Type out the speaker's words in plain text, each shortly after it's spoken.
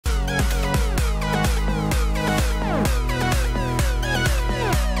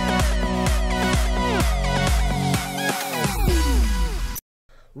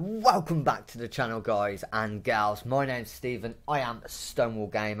Welcome back to the channel, guys and gals. My name's Stephen. I am a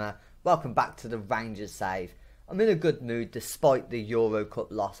StoneWall gamer. Welcome back to the Rangers save. I'm in a good mood despite the Euro Cup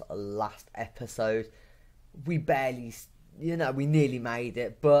loss last episode. We barely, we nearly made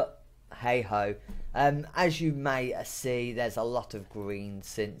it, but hey ho. As you may see, there's a lot of green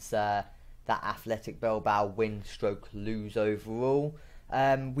since that Athletic Bilbao win stroke lose overall.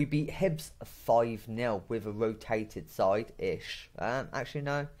 We beat Hibs 5-0 with a rotated side-ish. Actually,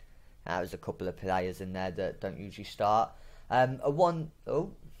 no. There's a couple of players in there that don't usually start. I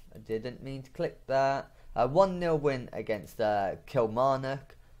didn't mean to click that. A 1-0 win against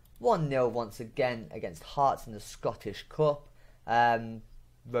Kilmarnock. 1-0 once again against Hearts in the Scottish Cup.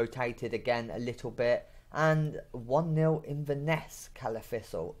 Rotated again a little bit. And 1-0 Inverness,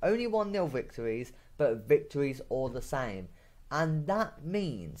 Calafissel. Only 1-0 victories, but victories all the same. And that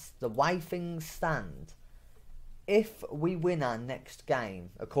means, the way things stand, if we win our next game,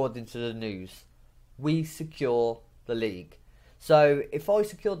 according to the news, we secure the league. So if I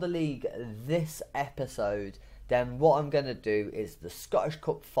secure the league this episode, then what I'm going to do is the Scottish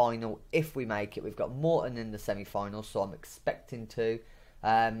Cup final, if we make it. We've got Morton in the semi-final, so I'm expecting to.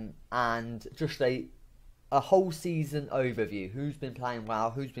 And just a whole season overview. Who's been playing well,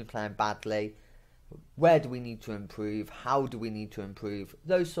 who's been playing badly, where do we need to improve, how do we need to improve,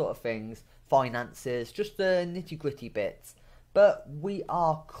 those sort of things, finances, just the nitty gritty bits. But we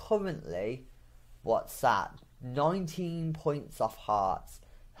are currently, 19 points off Hearts.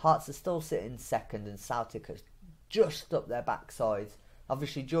 Hearts are still sitting second and Celtic has just up their backsides.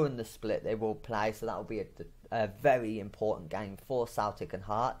 Obviously during the split they will play, so that will be a very important game for Celtic and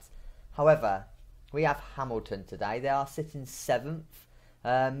Hearts. However, we have Hamilton today. They are sitting 7th.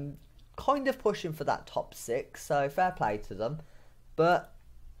 Kind of pushing for that top 6, so fair play to them. But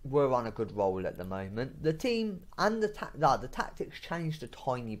we're on a good roll at the moment. The team and the tactics changed a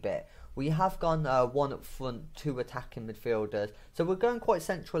tiny bit. We have gone 1 up front, 2 attacking midfielders. So we're going quite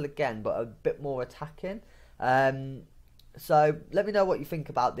central again, but a bit more attacking. So let me know what you think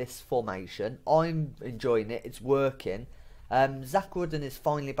about this formation. I'm enjoying it. It's working. Zach Rudden is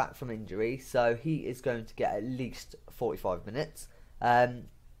finally back from injury, so he is going to get at least 45 minutes.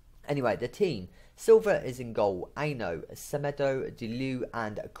 Anyway, the team. Silva is in goal. Aino, Semedo, Delu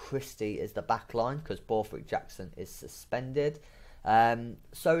and Christie is the back line because Borthwick Jackson is suspended.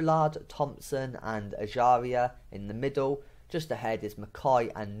 Solard, Thompson and Ajaria in the middle. Just ahead is Mackay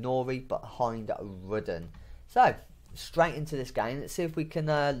and Nori, but behind Rudden. So, straight into this game. Let's see if we can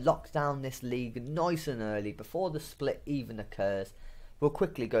lock down this league nice and early before the split even occurs. We'll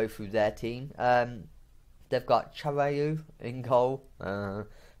quickly go through their team. They've got Charayu in goal.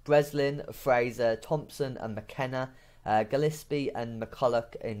 Breslin, Fraser, Thompson and McKenna, Gillespie and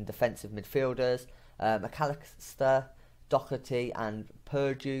McCulloch in defensive midfielders, McAllister, Doherty and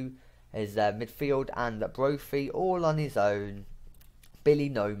Purdue is midfield, and Brophy all on his own. Billy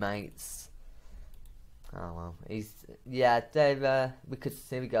no mates. Oh well, we could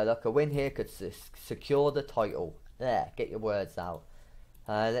see, we go, look, a win here could secure the title. There, get your words out.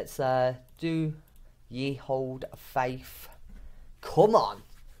 Let's do ye hold faith. Come on.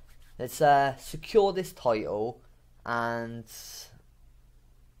 Let's secure this title, and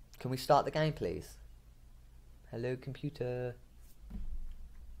can we start the game, please? Hello, computer.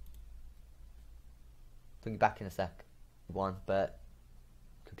 Bring you back in a sec. But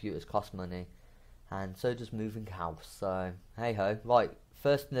computers cost money, and so does moving house. So hey ho. Right,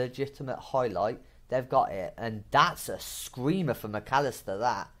 first legitimate highlight. They've got it, and that's a screamer for McAllister.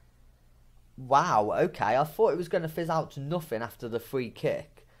 That. Wow. Okay, I thought it was going to fizz out to nothing after the free kick.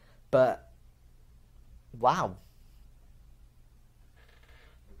 But, wow.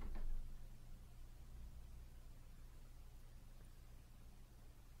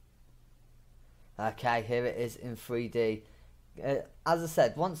 Okay, here it is in 3D. As I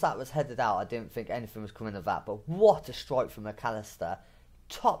said, once that was headed out, I didn't think anything was coming of that. But what a strike from McAllister.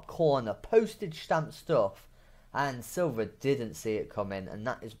 Top corner, postage stamp stuff. And Silva didn't see it coming. And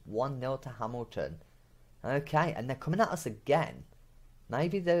that is 1-0 to Hamilton. Okay, and they're coming at us again.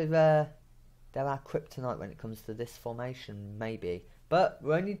 Maybe they're our kryptonite when it comes to this formation, maybe. But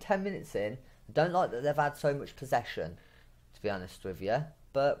we're only 10 minutes in. I don't like that they've had so much possession, to be honest with you.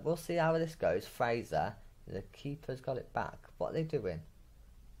 But we'll see how this goes. Fraser, the keeper's got it back. What are they doing?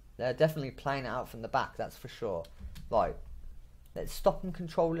 They're definitely playing it out from the back, that's for sure. Right, let's stop them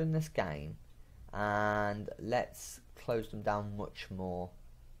controlling this game. And let's close them down much more.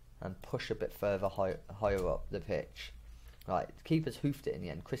 And push a bit further higher up the pitch. Right, the keeper's hoofed it in the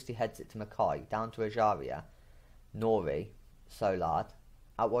end. Christie heads it to Mackay, down to Ajaria, Nori, Solard,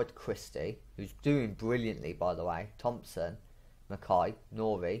 out wide Christie, who's doing brilliantly by the way, Thompson, Mackay,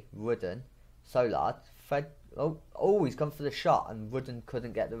 Nori, Rudden, Solard, Fred. Oh, he's gone for the shot, and Rudden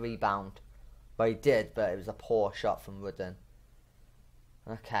couldn't get the rebound. Well, he did, but it was a poor shot from Rudden.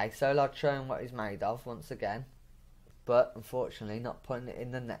 Okay, Solard showing what he's made of once again, but unfortunately not putting it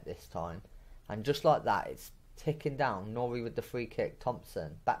in the net this time. And just like that, it's ticking down. Nori with the free kick.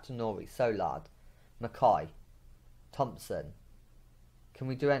 Thompson, back to Nori. Solard, Mackay, Thompson. Can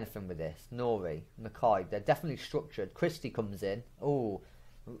we do anything with this? Nori, Mackay, they're definitely structured. Christie comes in. Oh,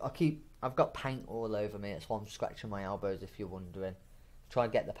 I've got paint all over me. That's why I'm scratching my elbows, if you're wondering. Try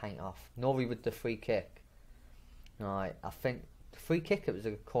and get the paint off. Nori with the free kick. Right, I think the free kick, it was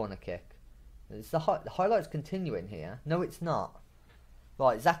a corner kick. It's the highlights continuing here. No, it's not.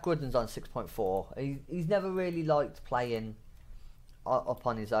 Right, Zach Rudden's on 6.4. He's never really liked playing up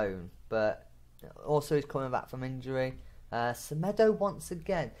on his own, but also he's coming back from injury. Semedo once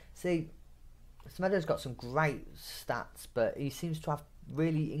again. See, Semedo's got some great stats, but he seems to have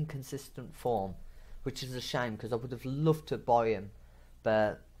really inconsistent form, which is a shame because I would have loved to buy him.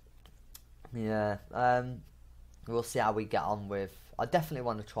 But yeah, we'll see how we get on with. I definitely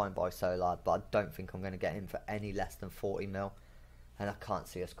want to try and buy Solard, but I don't think I'm going to get him for any less than 40 mil. And I can't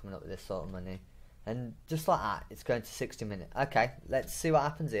see us coming up with this sort of money. And just like that, it's going to 60 minutes. Okay, let's see what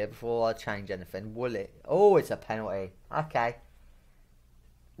happens here before I change anything. Will it? Oh, it's a penalty. Okay.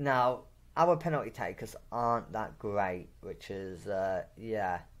 Now, our penalty takers aren't that great, which is,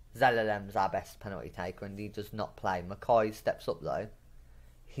 yeah. Zalalem's our best penalty taker, and he does not play. Mackay steps up, though.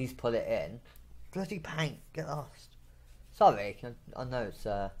 He's put it in. Bloody paint. Get lost. Sorry, I know it's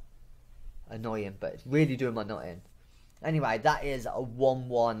annoying, but it's really doing my nut in. Anyway, that is a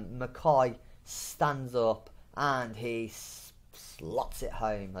 1-1. Mackay stands up and he slots it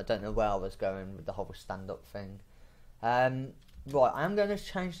home. I don't know where I was going with the whole stand-up thing. Right, I am going to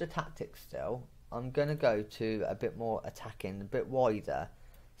change the tactics still. I'm going to go to a bit more attacking, a bit wider.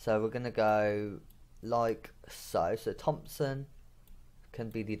 So we're going to go like so. So Thompson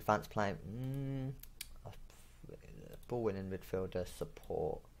can be the advanced player. Ball-winning midfielder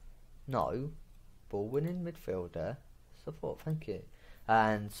support. No. Ball-winning midfielder support, thank you.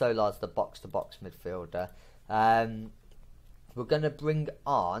 And Solar's the box-to-box midfielder. We're going to bring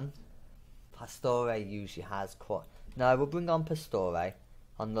on... Pastore usually has quite... No, we'll bring on Pastore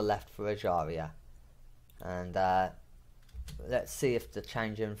on the left for Ajaria. And let's see if the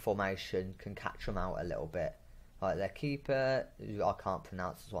change in formation can catch them out a little bit. Right, their keeper... I can't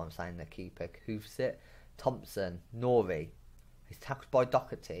pronounce is what I'm saying. Their keeper, Hoofsit. Thompson, Nori. He's tackled by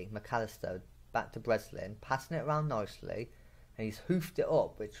Doherty. McAllister back to Breslin, passing it around nicely, and he's hoofed it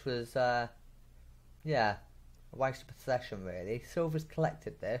up, which was, yeah, a waste of possession really. Silver's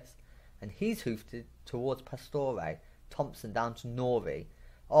collected this, and he's hoofed it towards Pastore. Thompson down to Nori.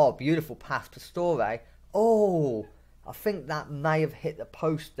 Oh, beautiful pass, Pastore. Oh, I think that may have hit the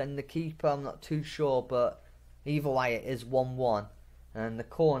post, then the keeper, I'm not too sure, but either way it is 1-1, and the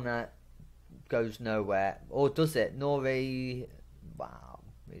corner goes nowhere. Or does it? Nori, wow,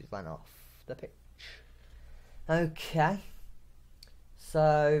 he's run off the pitch. Okay,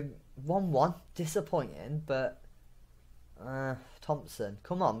 so 1-1, disappointing, but Thompson,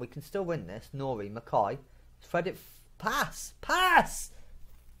 come on, we can still win this. Nori, Mackay, thread it, pass,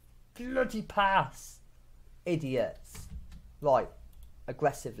 bloody pass, idiots. Right,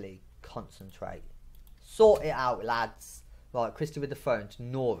 aggressively concentrate, sort it out, lads. Right, Christie with the phone to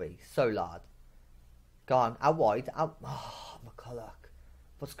Nori, Solard, go on, out wide, out, oh, McCulloch.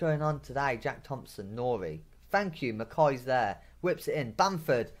 What's going on today? Jack Thompson, Nori. Thank you. Mackay's there. Whips it in.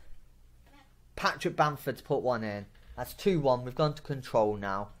 Bamford. Patrick Bamford's put one in. That's 2-1. We've gone to control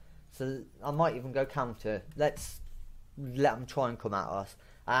now. So I might even go counter. Let's let them try and come at us.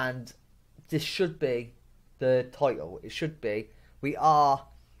 And this should be the title. It should be. We are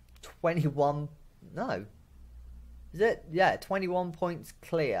 21... No. Is it? Yeah, 21 points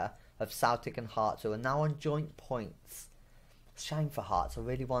clear of Celtic and Hearts, who are now on joint points. Shame for Hearts. I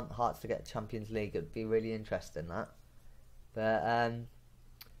really want Hearts to get Champions League. It'd be really interesting, that. But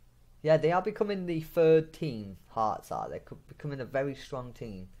yeah, they are becoming the third team. Hearts are. They're becoming a very strong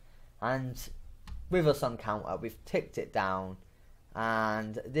team. And with us on counter, we've ticked it down,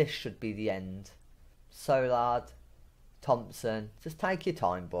 and this should be the end. Solard, Thompson, just take your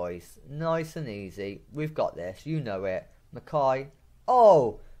time, boys. Nice and easy. We've got this. You know it. Mackay.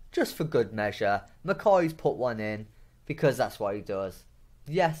 Oh, just for good measure, Mackay's put one in. Because that's what he does.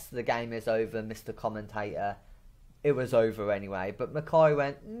 Yes, the game is over, Mr. Commentator. It was over anyway. But Mackay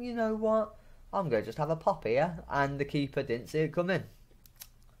went, you know what? I'm going to just have a pop here. And the keeper didn't see it coming.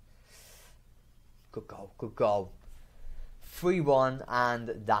 Good goal, good goal. 3-1,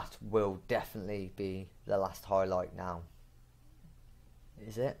 and that will definitely be the last highlight now.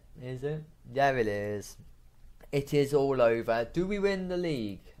 Is it? Is it? Yeah, it is. It is all over. Do we win the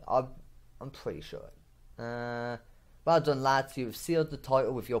league? I'm pretty sure. Well done, lads. You've sealed the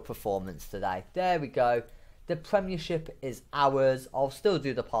title with your performance today. There we go. The Premiership is ours. I'll still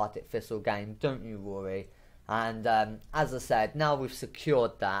do the Partick Thistle game. Don't you worry. And as I said, now we've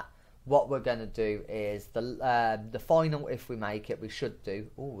secured that, what we're going to do is the final, if we make it, we should do.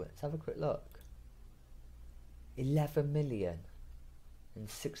 Oh, let's have a quick look. 11 million and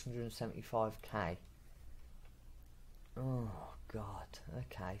 675k. Oh, God.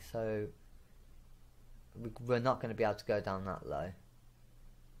 Okay, so we're not going to be able to go down that low.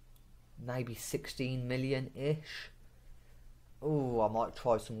 Maybe 16 million-ish. Oh, I might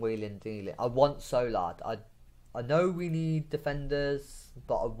try some wheeling dealing. I want Solard. I know we need defenders,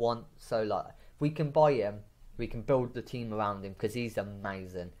 but I want Solard. If we can buy him, we can build the team around him because he's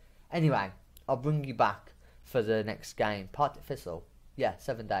amazing. Anyway, I'll bring you back for the next game. Partick Thistle. Yeah,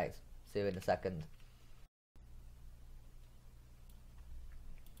 7 days. See you in a second.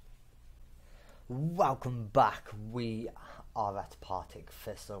 Welcome back. We are at Partick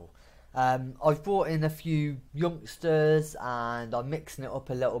Thistle. I've brought in a few youngsters and I'm mixing it up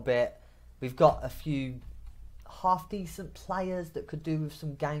a little bit. We've got a few half decent players that could do with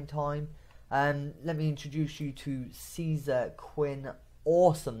some game time. Let me introduce you to Caesar Quinn.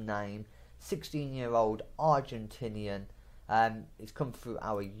 Awesome name. 16-year-old Argentinian. He's come through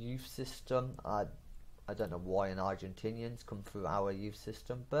our youth system. I don't know why an Argentinian's come through our youth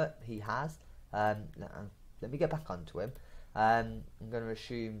system, but he has. Let me get back onto him. I'm going to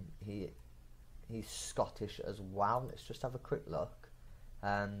assume he's Scottish as well. Let's just have a quick look.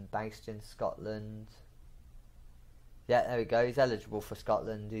 Based in Scotland. Yeah, there we go. He's eligible for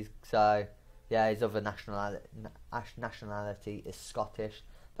Scotland. His other nationality is Scottish.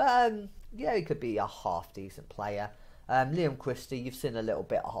 But yeah, he could be a half decent player. Liam Christie, you've seen a little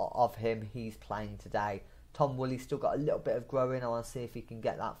bit of him. He's playing today. Tom Woolley's still got a little bit of growing. I want to see if he can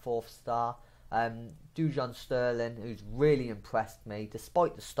get that 4th star. Dujon Sterling, who's really impressed me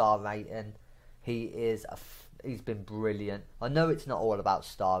despite the star rating. He's been brilliant. I know it's not all about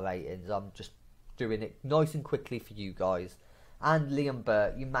star ratings. I'm just doing it nice and quickly for you guys. And Liam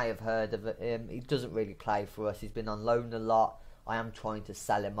Burt, you may have heard of him. He doesn't really play for us. He's been on loan a lot. I am trying to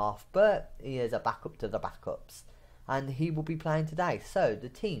sell him off, but he is a backup to the backups. And he will be playing today. So the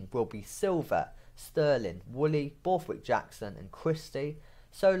team will be Silver, Sterling, Woolley, Borthwick Jackson and Christie,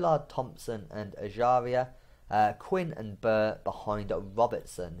 Solard, Thompson and Ajaria, Quinn and Burt behind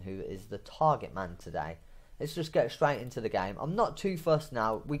Robertson, who is the target man today. Let's just get straight into the game. I'm not too fussed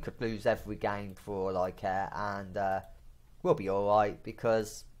now. We could lose every game for all I care, and we'll be alright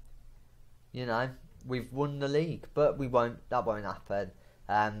because, you know, we've won the league, but we won't. That won't happen.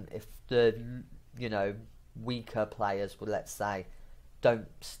 If the, you know, weaker players, well, let's say, don't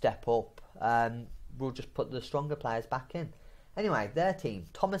step up, we'll just put the stronger players back in. Anyway, their team: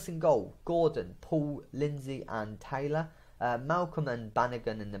 Thomas in goal, Gordon, Paul, Lindsay and Taylor, Malcolm and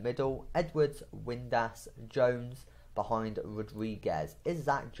Bannigan in the middle, Edwards, Windass, Jones behind Rodriguez. Is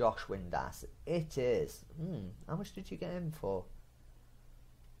that Josh Windass? It is. How much did you get him for?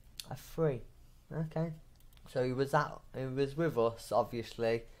 A 3. Okay. So he was with us,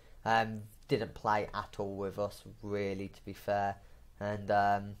 obviously. Didn't play at all with us, really, to be fair.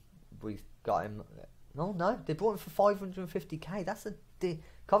 And we got him. No, they bought him for 550k. That's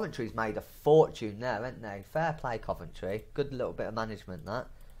Coventry's made a fortune there, haven't they? Fair play, Coventry. Good little bit of management, that.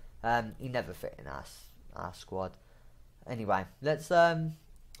 He never fit in our squad. Anyway, let's. I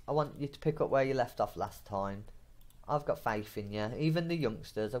want you to pick up where you left off last time. I've got faith in you. Even the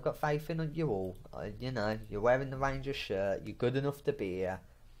youngsters, I've got faith in you all. You know, you're wearing the Rangers shirt. You're good enough to be here.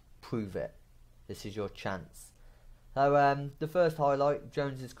 Prove it. This is your chance. So the first highlight,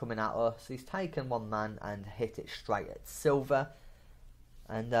 Jones is coming at us. He's taken one man and hit it straight at Silver.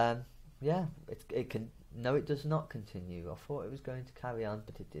 And yeah, it can. No, it does not continue. I thought it was going to carry on,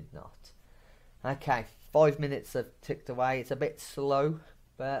 but it did not. Okay, 5 minutes have ticked away. It's a bit slow,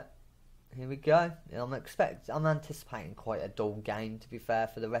 but here we go. I'm anticipating quite a dull game, to be fair,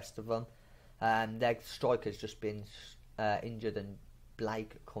 for the rest of them. Their striker's just been injured, and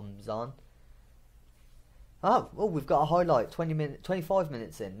Blake comes on. Oh, we've got a highlight. 25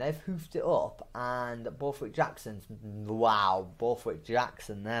 minutes in, they've hoofed it up, and Borthwick Jackson's Borthwick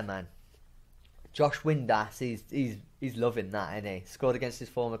Jackson there, man. Josh Windass, he's loving that, isn't he? Scored against his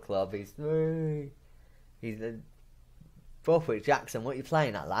former club. He's Borthwick Jackson. What are you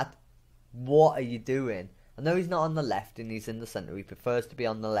playing at, lad? What are you doing? I know he's not on the left and he's in the centre. He prefers to be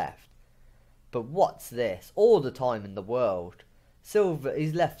on the left. But what's this? All the time in the world. Silver,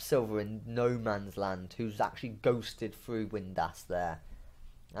 he's left Silver in no man's land, who's actually ghosted through Windass there.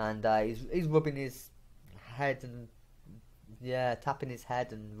 and he's rubbing his head and tapping his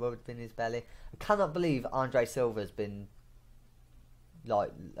head and rubbing his belly. I cannot believe Andre Silva's been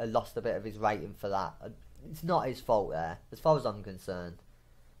lost a bit of his rating for that. It's not his fault there, as far as I'm concerned.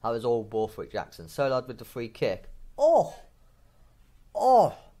 That was all Borthwick Jackson. Solard with the free kick. Oh,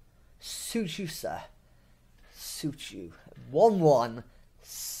 suit you, sir. Suit you. 1-1.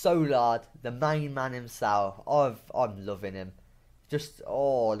 Solard, the main man himself. I'm loving him. Just,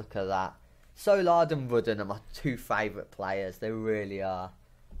 look at that. Solard and Rudden are my two favourite players. They really are.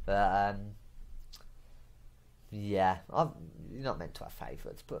 But, yeah. You're not meant to have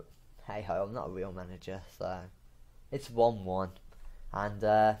favourites, but hey ho, I'm not a real manager, so it's 1-1. And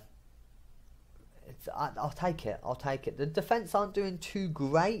I'll take it. I'll take it. The defence aren't doing too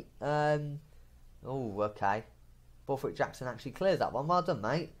great. Okay. Borthwick Jackson actually clears that one. Well done,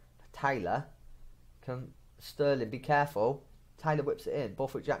 mate. Taylor. Sterling, be careful. Taylor whips it in.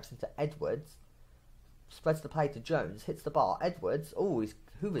 Borthwick Jackson to Edwards. Spreads the play to Jones. Hits the bar. Edwards.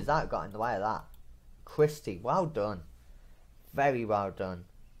 Who was that got in the way of that? Christie. Well done. Very well done.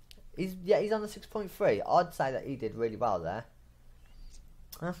 He's on the 6.3. I'd say that he did really well there.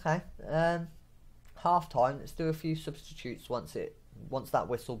 Okay. Half time. Let's do a few substitutes once that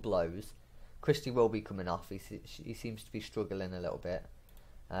whistle blows. Christie will be coming off. He seems to be struggling a little bit.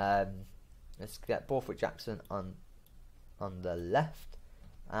 Let's get Borthwick Jackson on the left,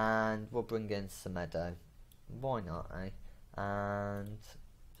 and we'll bring in Semedo. Why not, eh? And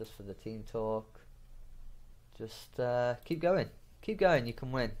just for the team talk, just keep going. Keep going. You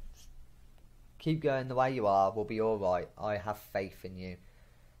can win. Keep going the way you are. We'll be all right. I have faith in you.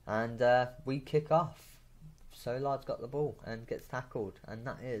 And we kick off. Solard's got the ball and gets tackled, and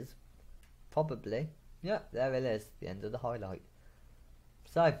that is probably, there it is, the end of the highlight.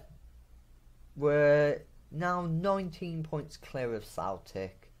 So we're now 19 points clear of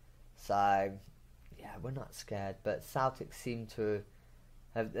Celtic. So yeah, we're not scared. But Celtic seem to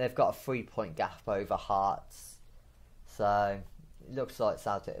they've got a 3-point gap over Hearts. So it looks like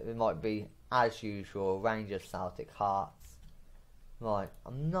Celtic, it might be as usual, Rangers, Celtic, Hearts. Right,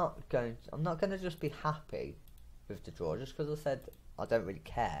 I'm not going to just be happy with the draw just because I said I don't really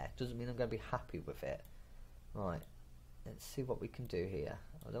care. Doesn't mean I'm going to be happy with it. Right, let's see what we can do here.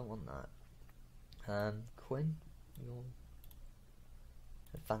 I don't want that. Quinn, your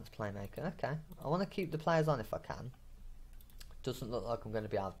advanced playmaker. Okay, I want to keep the players on if I can. Doesn't look like I'm going to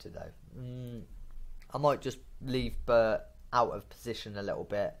be able to though. I might just leave Bert out of position a little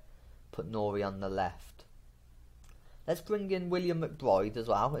bit. Put Nori on the left. Let's bring in William McBride as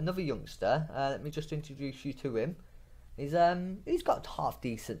well, another youngster. Let me just introduce you to him. He's got half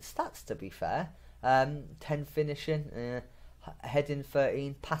decent stats, to be fair. 10 finishing, heading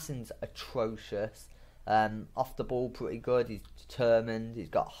 13, passing's atrocious. Off the ball pretty good. He's determined. He's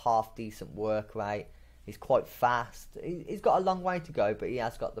got half decent work rate. He's quite fast. He's got a long way to go, but he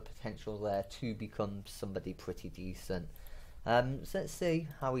has got the potential there to become somebody pretty decent. So let's see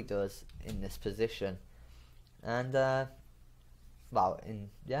how he does in this position. And in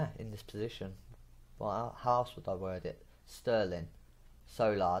this position. Well, how else would I word it? Sterling,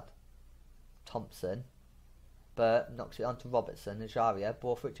 Solard, Thompson, Burt knocks it onto Robertson, Ajaria,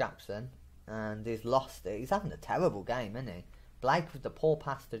 Borthwick Jackson, and he's lost it. He's having a terrible game, isn't he? Blake with the poor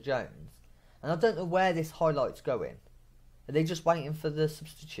pass to Jones. And I don't know where this highlight's going. Are they just waiting for the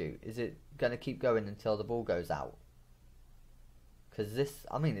substitute? Is it going to keep going until the ball goes out? Because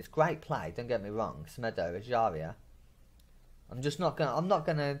it's great play, don't get me wrong. Semedo, Ajaria. I'm not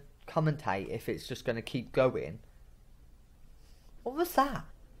gonna commentate if it's just gonna keep going. What was that?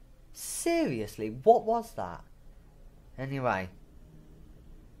 Seriously, what was that? Anyway,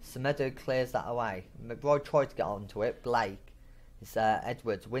 Semedo clears that away. McBride tried to get onto it. Blake. It's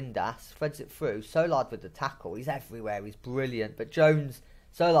Edwards, Windass, threads it through. Solard with the tackle. He's everywhere. He's brilliant. But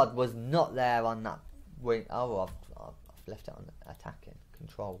Solard was not there on that wing. Oh, I've left it on attacking.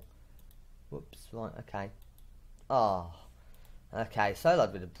 Control. Whoops. Right, okay. Oh. Okay,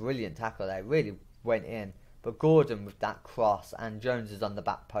 Solard with a brilliant tackle there. Really went in. But Gordon with that cross. And Jones is on the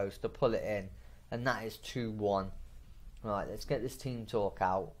back post to pull it in. And that is 2-1. Right, let's get this team talk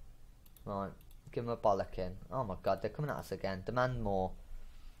out. Right. Give them a bollocking. Oh my god, they're coming at us again. Demand more.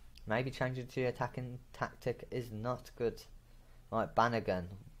 Maybe changing to your attacking tactic is not good. Right, Bannigan.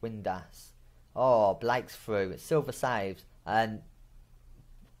 Windass. Oh, Blake's through. Silver saves. And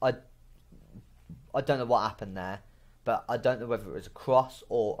I don't know what happened there. But I don't know whether it was a cross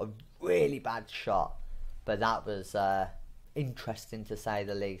or a really bad shot. But that was interesting to say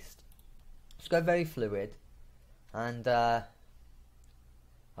the least. Let's go very fluid. And I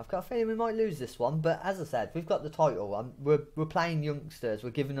I've got a feeling we might lose this one, but as I said, we've got the title. We're playing youngsters.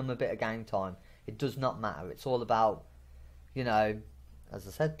 We're giving them a bit of game time. It does not matter. It's all about, you know, as I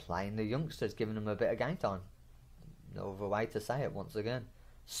said, playing the youngsters, giving them a bit of game time. No other way to say it once again.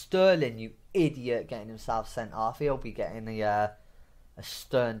 Sterling, you idiot, getting himself sent off. He'll be getting a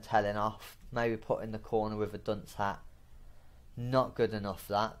stern telling off. Maybe put in the corner with a dunce hat. Not good enough,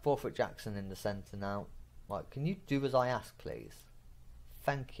 that. Borthwick Jackson in the centre now. Right, can you do as I ask, please?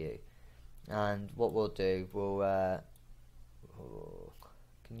 Thank you. And what we'll do,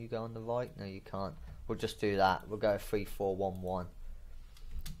 can you go on the right? No, you can't. We'll just do that. We'll go 3-4-1-1.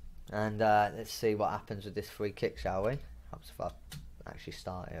 And let's see what happens with this free kick, shall we? Perhaps if I actually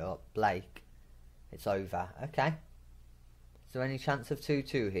start it up. Blake. It's over. Okay. Is there any chance of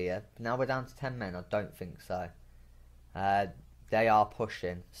 2-2 here? Now we're down to 10 men. I don't think so. They are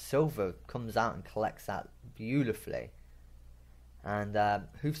pushing. Silva comes out and collects that beautifully. And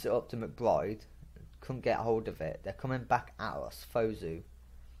hoofs it up to McBride. Couldn't get hold of it. They're coming back at us. Fosu.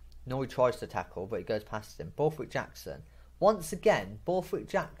 Norrie tries to tackle, but he goes past him. Borthwick Jackson. Once again, Borthwick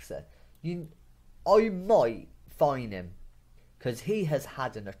Jackson. I might fine him. Because he has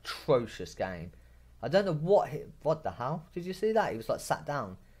had an atrocious game. I don't know what the hell. Did you see that? He was like sat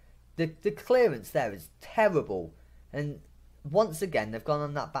down. The clearance there is terrible. And once again, they've gone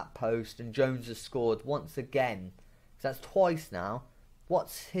on that back post and Jones has scored once again. That's twice now.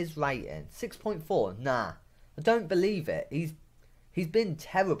 What's his rating? 6.4? Nah. I don't believe it. He's been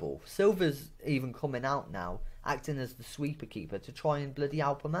terrible. Silva's even coming out now, acting as the sweeper keeper to try and bloody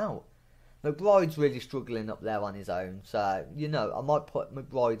help him out. McBride's really struggling up there on his own. So, you know, I might put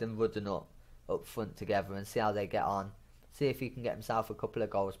McBride and Rudden up front together and see how they get on. See if he can get himself a couple of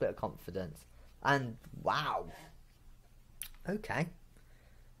goals, bit of confidence. And, wow. Okay.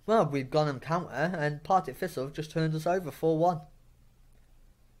 Well, we've gone on counter and Partick Thistle have just turned us over 4-1.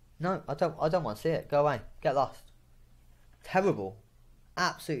 No, I don't want to see it. Go away. Get lost. Terrible.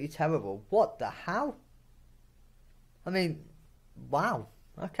 Absolutely terrible. What the hell? I mean, wow.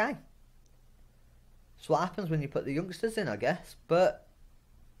 Okay. That's what happens when you put the youngsters in, I guess. But,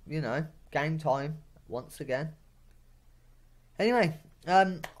 you know, game time once again. Anyway,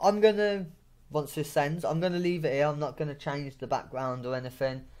 I'm going to, once this ends, I'm going to leave it here. I'm not going to change the background or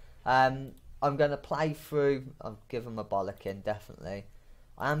anything. I'm going to play through. I'll give them a bollocking, definitely.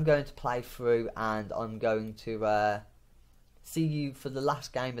 I am going to play through and I'm going to see you for the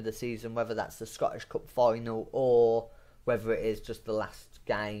last game of the season, whether that's the Scottish Cup final or whether it is just the last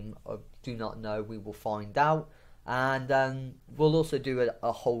game. I do not know. We will find out. And we'll also do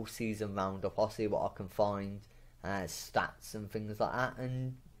a whole season roundup. I'll see what I can find, stats and things like that.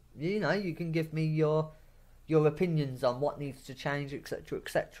 And, you know, you can give me your opinions on what needs to change, etc,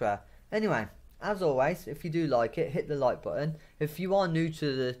 etc. Anyway, as always, if you do like it, hit the like button. If you are new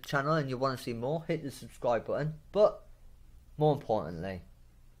to the channel and you want to see more, hit the subscribe button. But more importantly,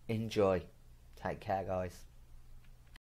 enjoy. Take care, guys.